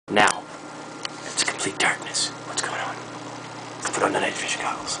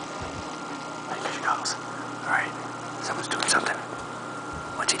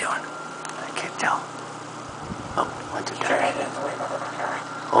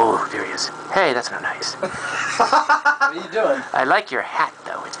Oh, there he is. Hey, that's not nice. What are you doing? I like your hat,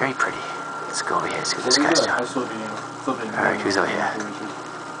 though. It's very pretty. Let's go over here and see what this guy's doing. Alright, who's over here?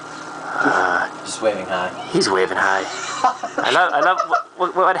 Just waving hi. He's waving hi. I love.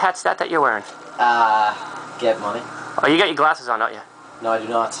 What hat's that you're wearing? Get money. Oh, you got your glasses on, don't you? No, I do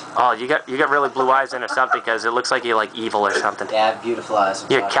not. Oh, you got really blue eyes in or something, because it looks like you're like evil or something. Yeah, I have beautiful eyes.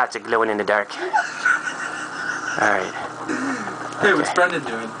 Your cats are glowing in the dark. Alright. Hey, what's Brendan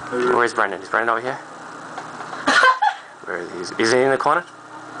doing? Where's Brendan? Is Brendan over here? Where is he? Is he in the corner?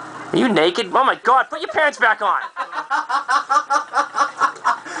 Are you naked? Oh my god, put your pants back on!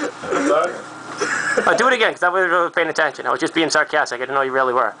 Oh, do it again, because I wasn't really paying attention. I was just being sarcastic. I didn't know you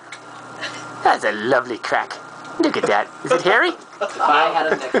really were. That's a lovely crack. Look at that. Is it hairy? If I had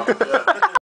a nickel.